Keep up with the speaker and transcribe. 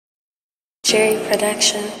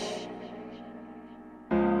Production.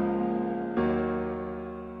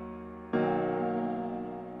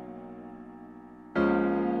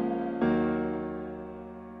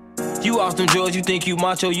 You off them drugs, you think you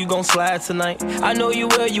macho, you gon' slide tonight. I know you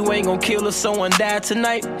will, you ain't gon' kill if someone died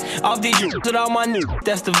tonight. Off these drugs with all my niggas,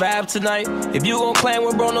 that's the vibe tonight. If you gon' claim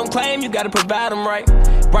when bro don't claim, you gotta provide him right.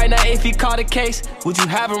 Right now, if he caught a case, would you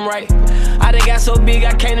have him right? I done got so big,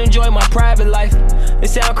 I can't enjoy my private life. It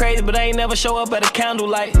sound crazy, but I ain't never show up at a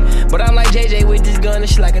candlelight. But I'm like JJ with this gun,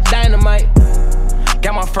 it's like a dynamite.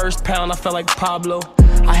 Got my first pound, I felt like Pablo.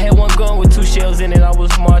 I had one gun with 2 shells in it, I was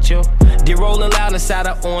macho. Did rolling loud inside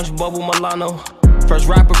of orange bubble Milano. First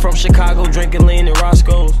rapper from Chicago, drinking lean in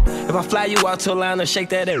Roscoe's. If I fly you out to Atlanta, shake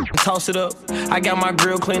that air and toss it up. I got my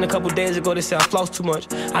grill clean a couple days ago, they said I flossed too much.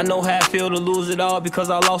 I know how I feel to lose it all because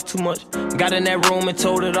I lost too much. Got in that room and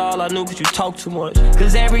told it all, I knew cause you talk too much.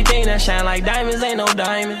 Cause everything that shine like diamonds ain't no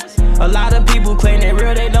diamonds. A lot of people claim they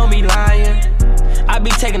real, they don't be lying. I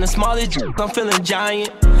be taking the smallest drink, I'm feeling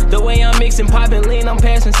giant. The way I'm mixing pop and lean, I'm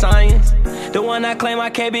passing science. The one I claim I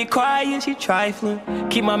can't be quiet, she trifling.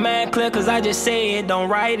 Keep my mind clear cause I just say it, don't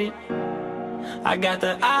write it. I got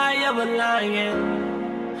the eye of a lion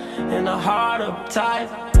and the heart of a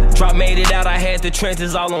tiger. Drop made it out, I had the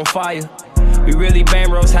trenches all on fire. We really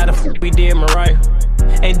bang rose, how the f we did Mariah.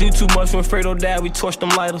 Ain't do too much when Fredo died, we torched them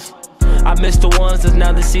lighters. I miss the ones that's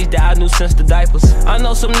now deceased that I knew since the diapers. I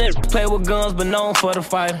know some niggas play with guns, but known for the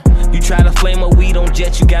fighter. You try to flame a weed on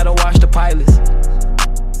jet, you gotta watch the pilots.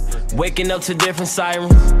 Waking up to different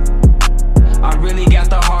sirens. I really got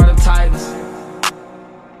the heart of tigers.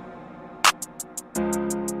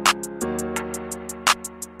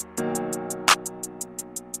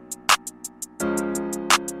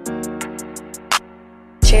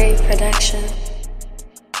 Production.